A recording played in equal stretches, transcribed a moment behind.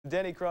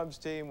Denny Crum's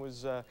team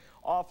was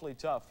awfully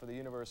tough for the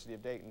University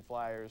of Dayton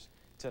Flyers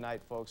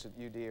tonight, folks, at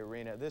UD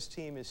Arena. This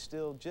team is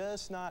still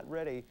just not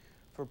ready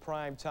for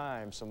prime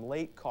time. Some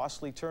late,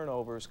 costly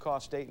turnovers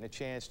cost Dayton a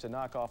chance to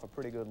knock off a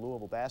pretty good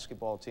Louisville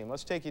basketball team.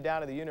 Let's take you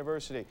down to the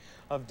University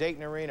of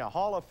Dayton Arena.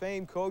 Hall of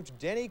Fame coach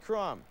Denny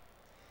Crum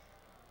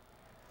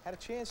had a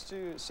chance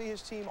to see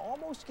his team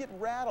almost get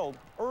rattled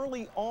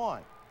early on.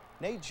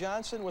 Nate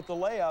Johnson with the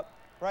layup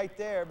right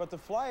there, but the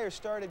Flyers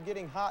started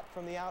getting hot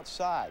from the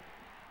outside.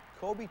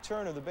 Kobe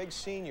Turner, the big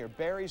senior,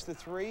 buries the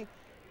three,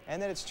 and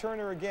then it's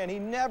Turner again. He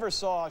never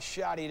saw a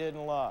shot he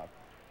didn't love.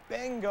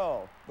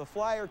 Bingo! The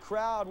Flyer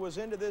crowd was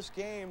into this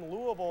game.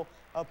 Louisville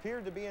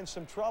appeared to be in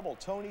some trouble.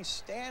 Tony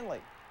Stanley,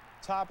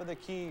 top of the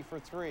key for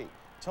three.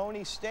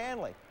 Tony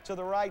Stanley to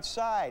the right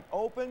side.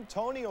 Open.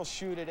 Tony will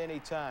shoot at any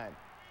time.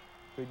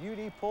 Could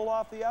UD pull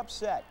off the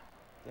upset?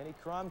 Denny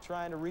Crum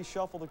trying to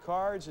reshuffle the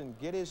cards and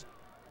get his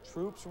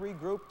troops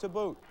regrouped to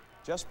boot.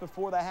 Just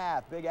before the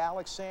half, big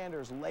Alex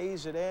Sanders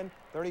lays it in,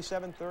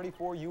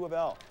 37-34 U of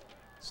L.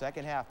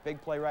 Second half,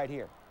 big play right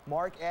here.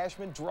 Mark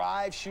Ashman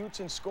drives, shoots,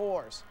 and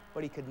scores,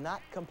 but he could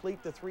not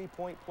complete the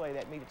three-point play.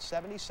 That made it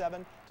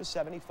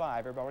 77-75.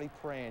 Everybody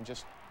praying,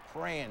 just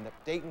praying that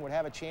Dayton would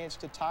have a chance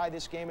to tie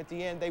this game at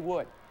the end. They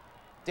would.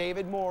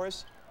 David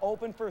Morris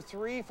open for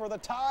three for the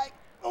tie.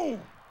 Boom!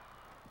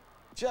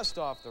 Just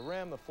off the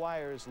rim. The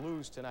Flyers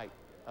lose tonight.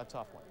 A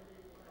tough one.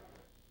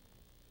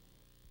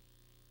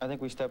 I think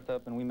we stepped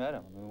up and we met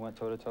them. We went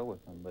toe-to-toe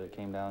with them, but it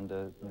came down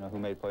to, who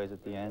made plays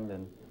at the end,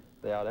 and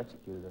they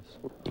out-executed us.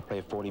 You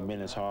play 40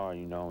 minutes hard,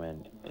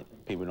 and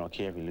people don't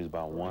care if you lose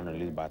by 1 or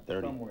lose by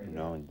 30,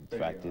 and the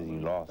fact is you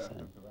lost.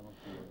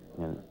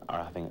 And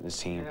I think this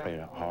team played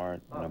hard.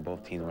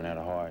 Both teams went at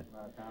it hard,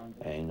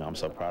 and I'm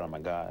so proud of my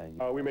guys.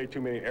 We made too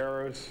many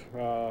errors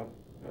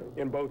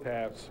in both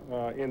halves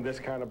in this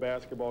kind of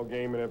basketball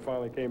game, and it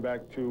finally came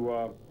back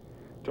to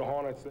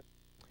haunt us.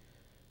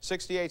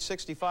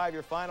 68-65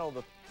 your final.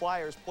 The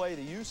Flyers play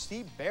the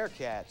UC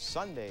Bearcats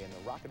Sunday in the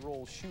Rock and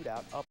Roll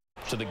Shootout up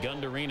to the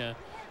Gund Arena.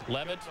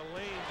 Levitt,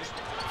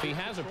 if he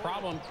has a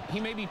problem, he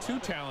may be too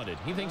talented.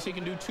 He thinks he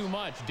can do too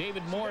much.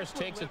 David Morris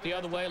takes it the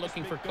other way,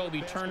 looking for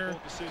Kobe Turner.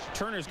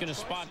 Turner's going to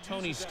spot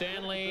Tony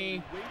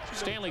Stanley.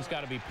 Stanley's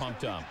got to be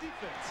pumped up.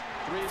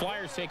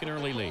 Flyers take an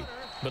early lead,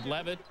 but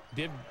Levitt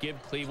did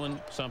give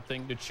Cleveland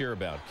something to cheer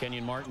about.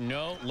 Kenyon Martin,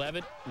 no.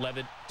 Levitt,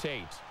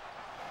 Tate.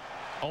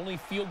 Only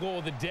field goal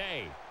of the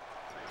day.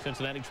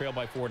 Cincinnati trailed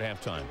by 4 at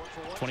halftime.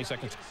 20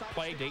 seconds to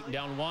play. Dayton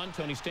down 1.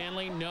 Tony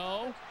Stanley,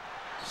 no.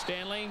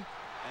 Stanley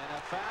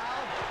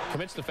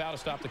commits the foul to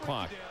stop the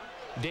clock.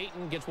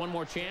 Dayton gets one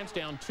more chance,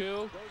 down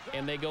 2,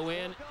 and they go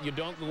in. You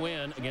don't go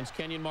in against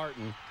Kenyon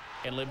Martin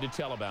and live to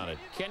tell about it.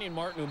 Kenyon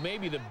Martin, who may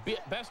be the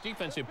best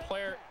defensive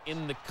player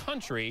in the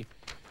country,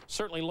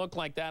 certainly looked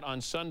like that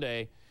on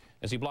Sunday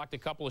as he blocked a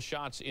couple of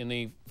shots in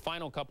the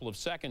final couple of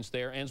seconds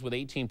there. Ends with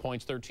 18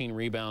 points, 13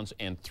 rebounds,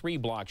 and 3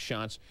 blocked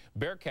shots.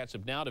 Bearcats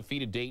have now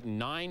defeated Dayton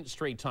 9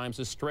 straight times,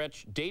 a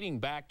stretch dating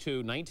back to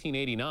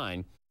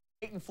 1989.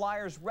 Dayton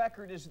Flyers'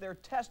 record is their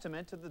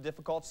testament to the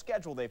difficult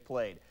schedule they've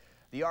played.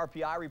 The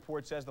RPI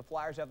report says the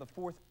Flyers have the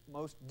 4th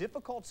most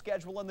difficult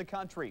schedule in the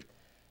country.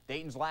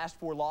 Dayton's last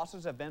 4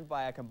 losses have been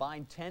by a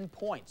combined 10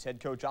 points. Head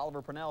coach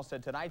Oliver Purnell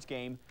said tonight's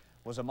game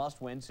was a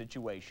must-win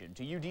situation.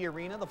 To UD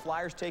Arena, the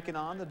Flyers taking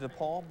on the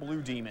DePaul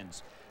Blue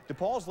Demons.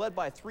 DePaul is led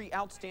by 3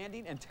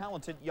 outstanding and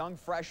talented young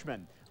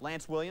freshmen.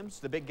 Lance Williams,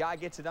 the big guy,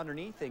 gets it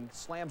underneath and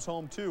slams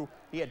home 2.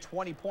 He had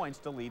 20 points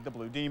to lead the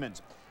Blue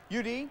Demons.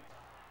 UD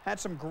had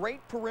some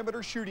great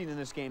perimeter shooting in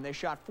this game. They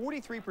shot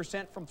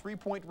 43% from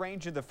three-point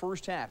range in the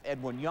first half.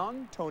 Edwin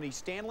Young, Tony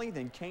Stanley,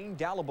 then Kane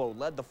Dalabo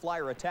led the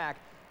Flyer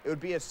attack. It would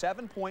be a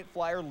 7-point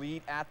Flyer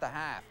lead at the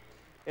half.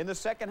 In the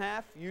second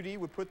half, UD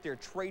would put their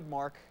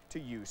trademark to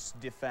use,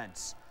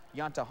 defense.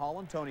 Yanta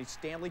Holland, Tony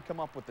Stanley come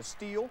up with the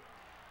steal.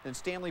 Then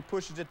Stanley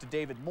pushes it to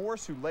David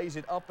Morris, who lays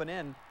it up and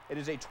in. It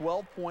is a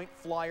 12-point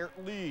Flyer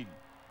lead.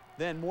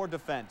 Then more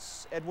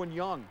defense. Edwin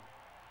Young,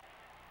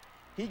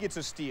 he gets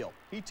a steal.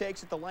 He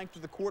takes it the length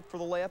of the court for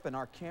the layup, and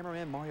our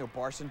cameraman Mario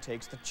Barson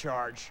takes the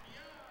charge.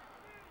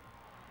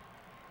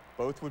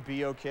 Both would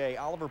be okay.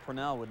 Oliver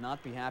Purnell would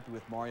not be happy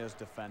with Mario's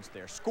defense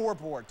there.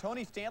 Scoreboard.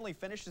 Tony Stanley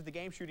finishes the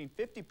game shooting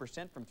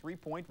 50% from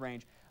three-point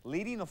range,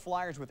 leading the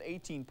Flyers with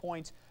 18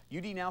 points.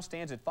 UD now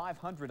stands at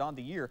 500 on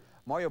the year.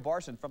 Mario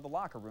Barson from the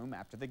locker room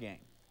after the game.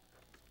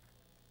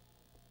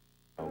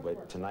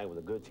 But tonight was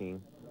a good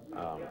team,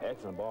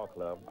 excellent ball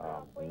club,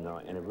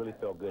 and it really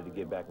felt good to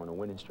get back on a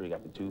winning streak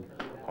after 2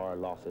 hard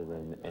losses,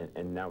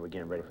 and now we're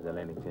getting ready for the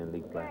Atlantic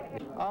League play.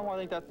 I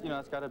think that's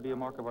that's got to be a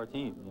mark of our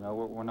team.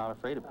 We're not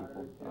afraid of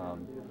people.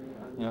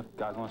 If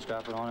guys want to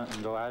scrap it on it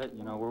and go at it,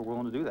 we're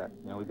willing to do that.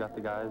 We've got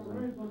the guys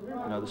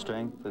and the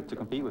strength to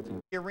compete with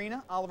teams. The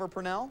arena, Oliver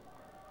Purnell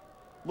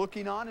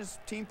looking on. His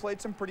team played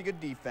some pretty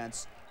good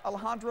defense.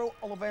 Alejandro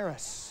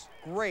Oliveras.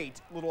 Great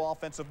little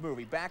offensive move.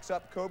 He backs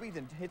up Kobe,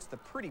 then hits the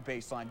pretty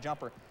baseline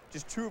jumper.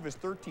 Just 2 of his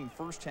 13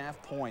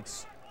 first-half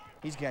points.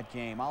 He's got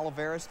game.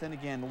 Oliveris, then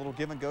again, a little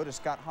give and go to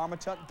Scott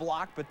Harmatut.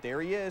 Block, but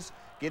there he is.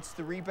 Gets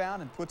the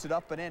rebound and puts it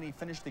up and in. He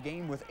finished the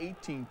game with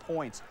 18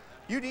 points.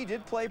 UD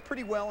did play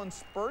pretty well in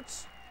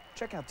spurts.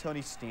 Check out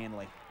Tony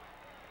Stanley.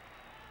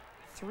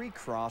 3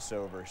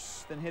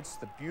 crossovers, then hits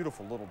the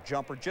beautiful little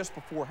jumper just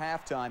before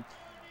halftime.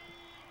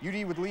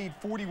 UD would lead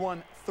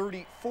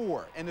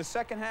 41-34. In the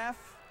second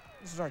half,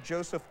 this is our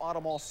Joseph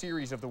Automall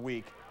series of the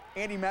week.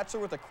 Andy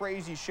Metzler with a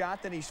crazy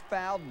shot, then he's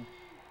fouled. And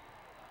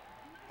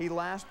he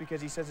laughs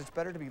because he says it's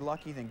better to be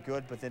lucky than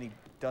good, but then he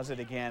does it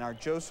again. Our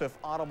Joseph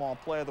Automall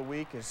Player of the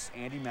Week is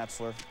Andy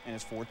Metzler and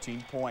his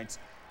 14 points.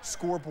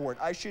 Scoreboard.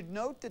 I should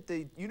note that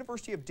the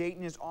University of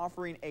Dayton is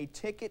offering a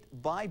ticket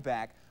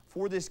buyback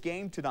for this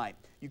game tonight.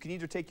 You can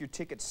either take your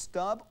ticket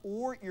stub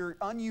or your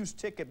unused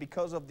ticket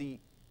because of the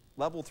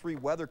level 3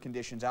 weather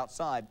conditions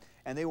outside,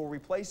 and they will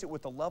replace it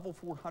with the level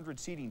 400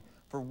 seating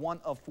for one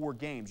of 4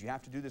 games. You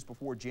have to do this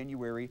before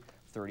January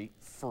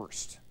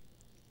 31st.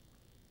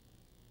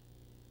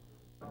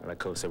 Like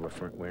Coach said,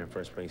 we're in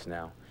first place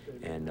now,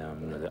 and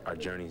you know, our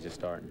journey is just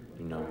starting.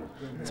 You know,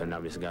 so now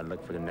we just got to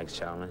look for the next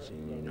challenge.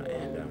 And, you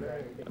know,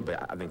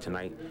 but I think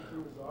tonight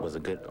was a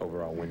good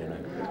overall win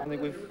tonight. I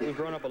think we've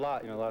grown up a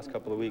lot. You know, the last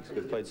couple of weeks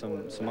we've played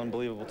some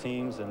unbelievable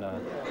teams, and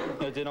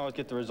you know, didn't always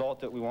get the result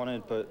that we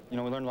wanted. But you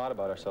know, we learned a lot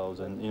about ourselves,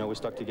 and you know, we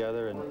stuck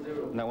together,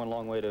 and that went a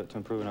long way to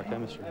improving our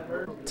chemistry.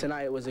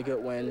 Tonight was a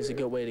good win. It's a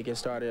good way to get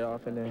started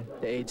off in the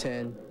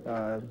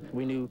A10.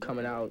 We knew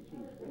coming out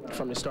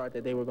from the start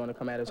that they were going to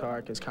come at us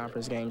hard because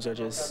conference games are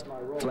just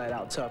flat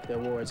out tough, they're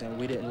wars, and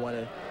we didn't want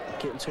to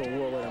get into a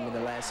war with them in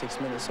the last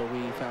 6 minutes, so we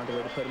found a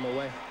way to put them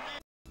away.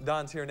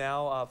 Don's here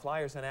now.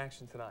 Flyers in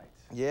action tonight.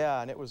 Yeah,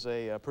 and it was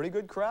a pretty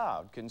good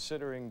crowd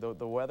considering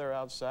the weather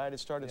outside. It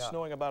started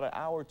snowing about an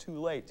hour too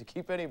late to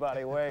keep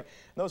anybody away.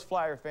 Those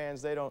Flyer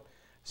fans, they don't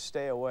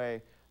stay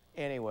away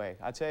anyway.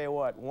 I tell you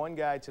what, one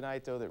guy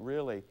tonight, though, that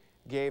really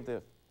gave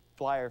the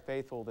Flyer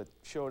faithful that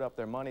showed up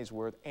their money's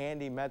worth,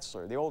 Andy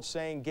Metzler. The old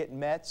saying, get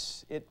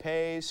Mets, it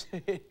pays.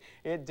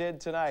 It did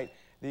tonight.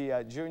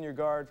 The junior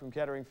guard from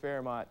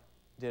Kettering-Fairmont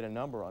did a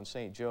number on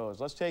St. Joe's.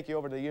 Let's take you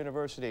over to the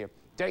University of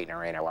Dayton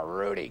Arena with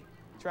Rudy,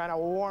 trying to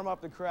warm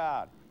up the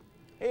crowd.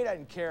 He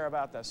doesn't care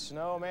about the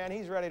snow, man.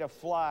 He's ready to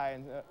fly.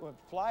 And when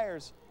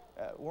Flyers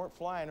weren't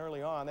flying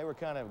early on, they were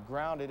kind of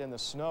grounded in the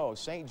snow.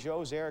 St.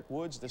 Joe's, Eric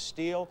Woods, the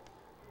steal,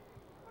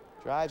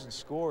 drives and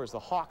scores. The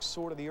Hawks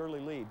sort of the early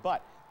lead.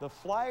 But the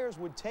Flyers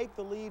would take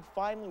the lead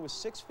finally with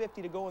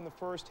 6:50 to go in the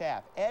first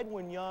half.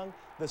 Edwin Young,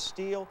 the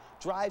steal,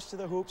 drives to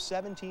the hoop,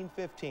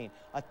 17-15.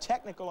 A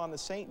technical on the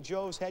St.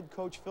 Joe's head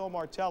coach Phil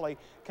Martelli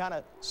kind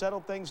of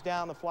settled things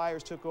down. The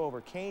Flyers took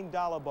over. Kane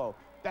Dalabo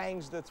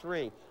bangs the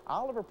 3.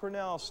 Oliver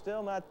Purnell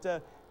still not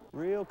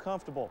real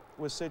comfortable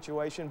with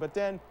situation, but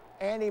then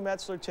Andy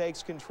Metzler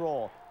takes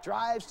control.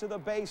 Drives to the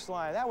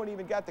baseline. That one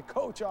even got the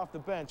coach off the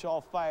bench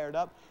all fired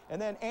up. And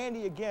then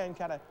Andy again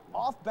kind of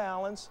off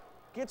balance,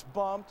 gets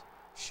bumped,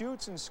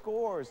 shoots and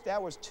scores. That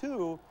was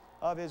 2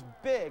 of his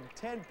big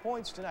 10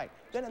 points tonight.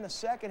 Then in the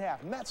second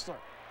half, Metzler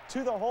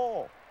to the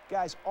hole.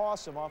 Guy's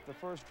awesome off the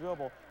first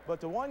dribble. But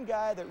the one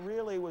guy that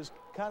really was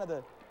kind of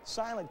the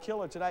silent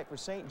killer tonight for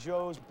St.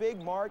 Joe's,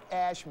 Big Mark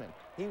Ashman.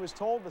 He was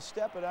told to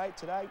step it out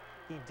tonight.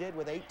 He did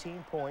with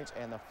 18 points,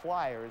 and the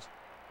Flyers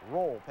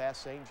roll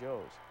past St.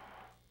 Joe's.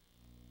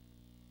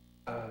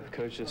 The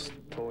coach just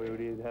told me we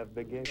needed to have a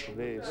big game for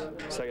me.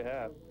 Second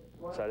half.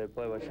 So I didn't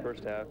play much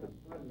first half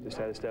and just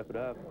had to step it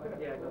up.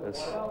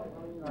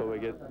 Told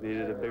me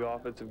needed a big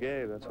offensive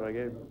game. That's what I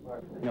gave.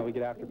 You know, we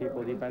get after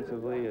people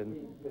defensively, and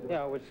you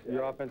know, which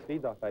your offense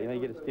feeds off that. You know,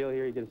 you get a steal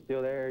here, you get a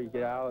steal there, you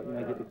get out, you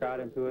know, get the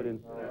crowd into it,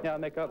 and yeah,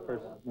 make up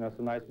for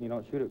some nights when you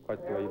don't shoot it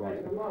quite the way you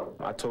want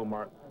to. I told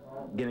Mark,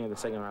 beginning of the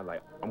second round,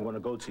 like, I'm going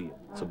to go to you,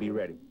 so be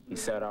ready. He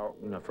sat out,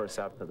 you know, first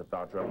half because of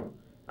foul trouble.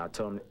 I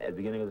told him at the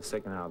beginning of the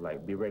second round,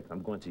 like, be ready, 'cause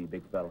I'm going to you,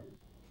 big fella.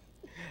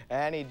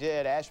 And he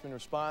did. Ashman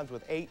responds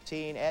with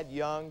 18. Ed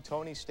Young,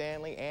 Tony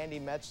Stanley, Andy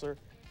Metzler,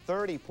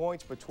 30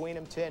 points between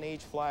them, 10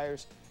 each.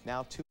 Flyers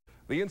now 2.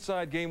 The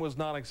inside game was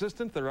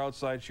non-existent. Their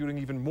outside shooting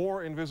even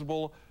more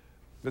invisible.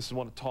 This is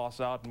one to toss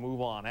out and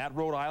move on. At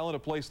Rhode Island, a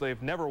place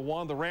they've never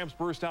won, the Rams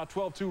burst out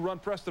 12-2 run.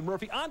 Preston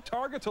Murphy on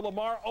target to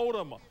Lamar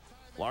Odom.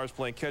 Flyers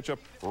playing catch-up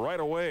right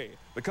away.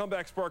 The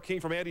comeback spark came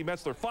from Andy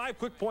Metzler. 5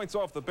 quick points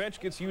off the bench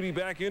gets UD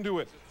back into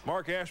it.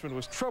 Mark Ashman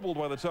was troubled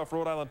by the tough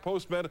Rhode Island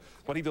postmen,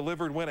 but he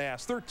delivered when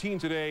asked. 13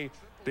 today.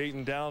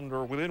 Dayton down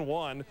or within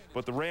 1,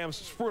 but the Rams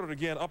spurted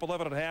again, up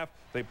 11.5.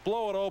 They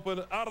blow it open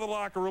out of the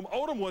locker room.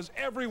 Odom was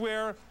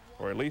everywhere,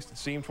 or at least it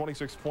seemed.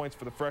 26 points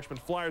for the freshman.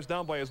 Flyers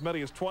down by as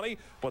many as 20,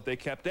 but they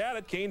kept at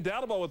it. Kane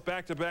Dalabo with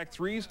back-to-back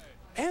threes,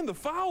 and the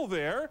foul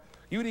there.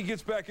 UD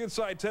gets back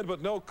inside 10,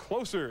 but no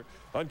closer.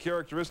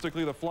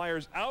 Uncharacteristically, the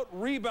Flyers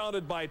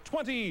out-rebounded by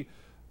 20,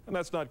 and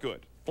that's not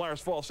good. Flyers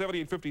fall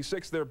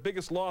 78-56, their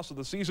biggest loss of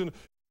the season.